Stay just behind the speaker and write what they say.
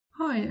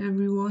Hi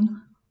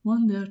everyone,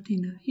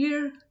 Wondertina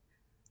here.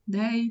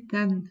 Day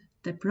 10.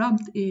 The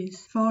prompt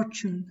is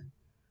fortune.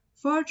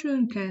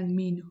 Fortune can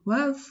mean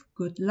wealth,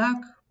 good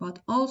luck, but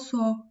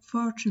also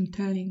fortune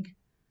telling.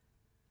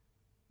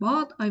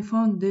 But I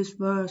found this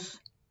verse.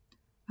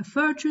 A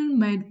fortune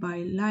made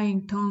by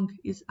lying tongue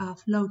is a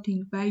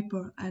floating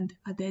vapor and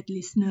a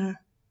deadly snare.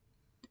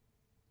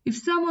 If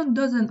someone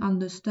doesn't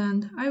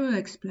understand, I will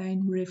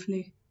explain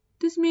briefly.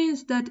 This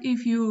means that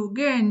if you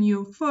gain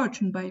your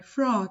fortune by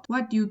fraud,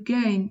 what you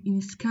gain in a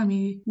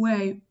scammy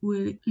way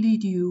will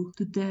lead you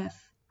to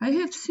death. I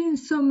have seen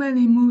so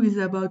many movies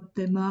about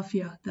the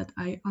mafia that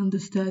I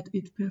understand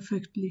it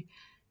perfectly.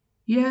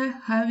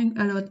 Yeah, having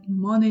a lot of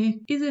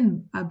money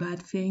isn't a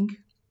bad thing.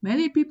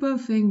 Many people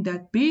think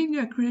that being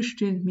a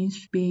Christian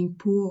means being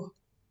poor.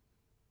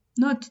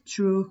 Not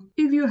true.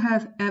 If you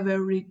have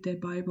ever read the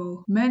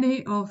Bible,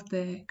 many of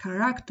the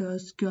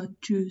characters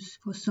God chose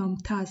for some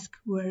task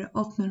were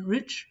often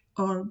rich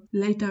or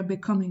later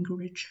becoming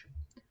rich.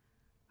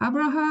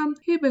 Abraham,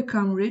 he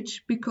became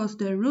rich because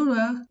the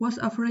ruler was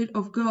afraid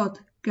of God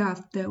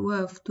gave the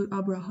wealth to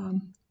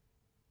Abraham.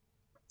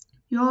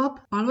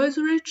 Job, always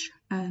rich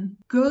and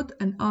good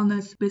and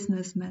honest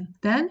businessman.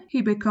 Then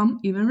he became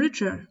even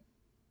richer.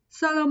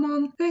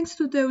 Solomon, thanks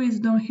to the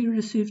wisdom he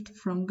received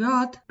from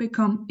God,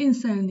 became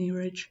insanely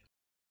rich.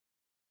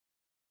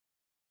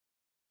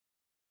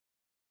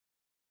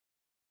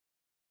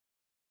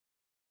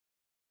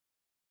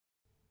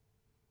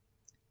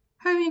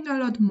 Having a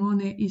lot of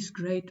money is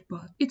great,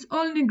 but it's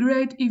only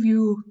great if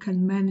you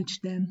can manage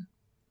them.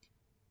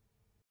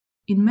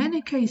 In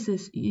many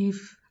cases,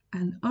 if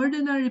an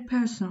ordinary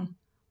person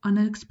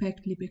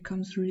unexpectedly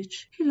becomes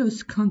rich, he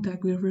loses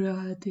contact with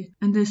reality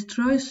and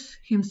destroys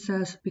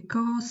himself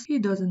because he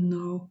doesn't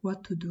know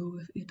what to do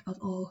with it at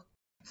all.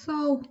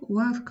 So,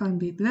 wealth can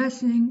be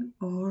blessing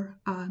or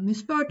a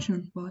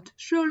misfortune, but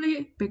surely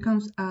it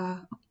becomes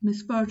a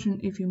misfortune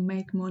if you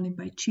make money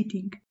by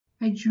cheating.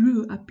 I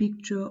drew a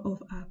picture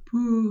of a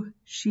poor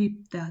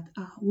sheep that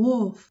a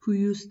wolf who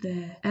used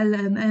the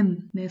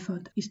LMM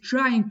method is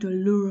trying to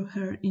lure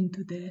her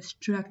into the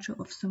structure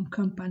of some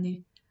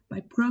company by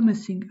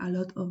promising a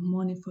lot of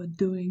money for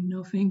doing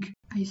nothing.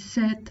 I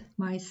set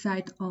my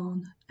sight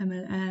on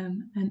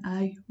MLM and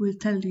I will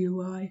tell you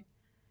why.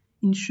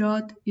 In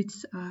short,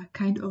 it's a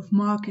kind of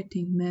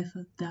marketing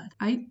method that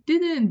I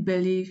didn't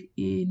believe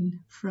in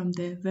from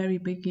the very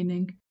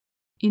beginning.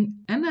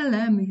 In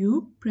MLM,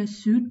 you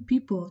persuade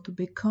people to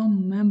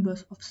become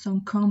members of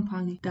some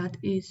company that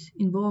is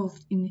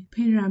involved in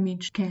pyramid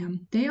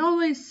scam. They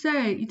always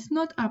say it's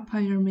not a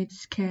pyramid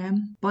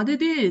scam, but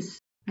it is.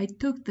 I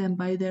took them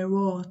by their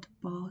word,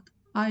 but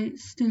I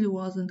still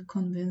wasn't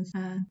convinced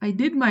and I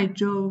did my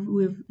job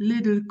with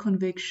little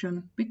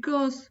conviction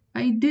because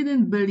I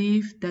didn't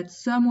believe that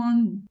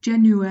someone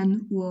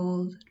genuine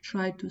would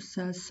try to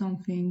sell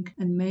something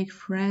and make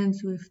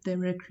friends with the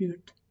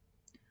recruit.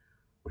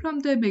 From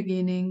the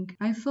beginning,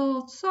 I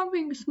thought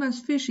something smells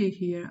fishy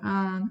here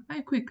and I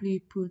quickly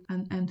put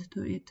an end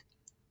to it.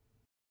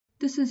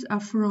 This is a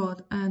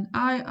fraud and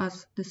I,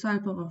 as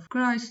disciple of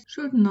Christ,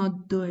 should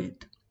not do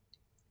it.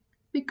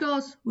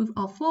 Because with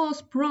a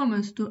false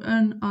promise to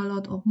earn a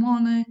lot of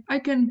money, I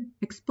can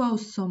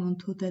expose someone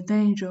to the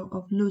danger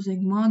of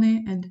losing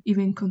money and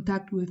even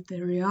contact with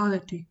the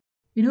reality.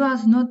 It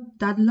was not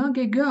that long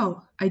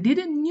ago. I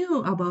didn't knew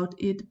about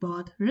it,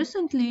 but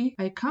recently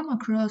I come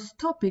across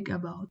topic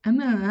about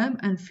MLM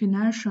and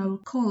financial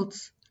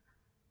cults.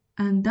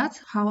 And that's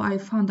how I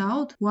found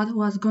out what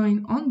was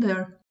going on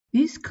there.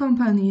 These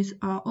companies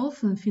are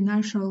often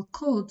financial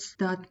cults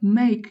that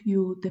make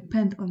you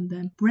depend on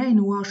them,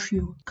 brainwash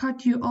you,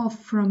 cut you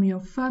off from your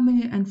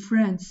family and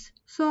friends.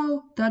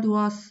 So that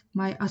was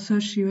my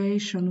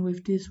association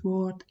with this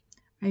word.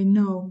 I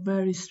know,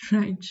 very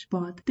strange,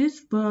 but this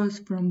verse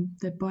from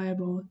the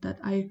Bible that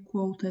I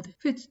quoted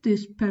fits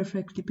this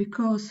perfectly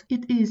because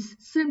it is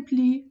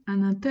simply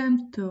an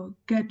attempt to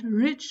get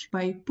rich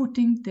by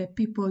putting the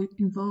people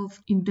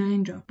involved in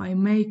danger, by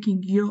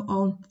making your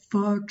own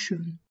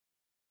fortune.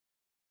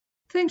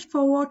 Thanks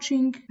for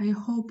watching. I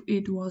hope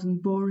it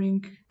wasn't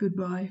boring.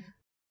 Goodbye.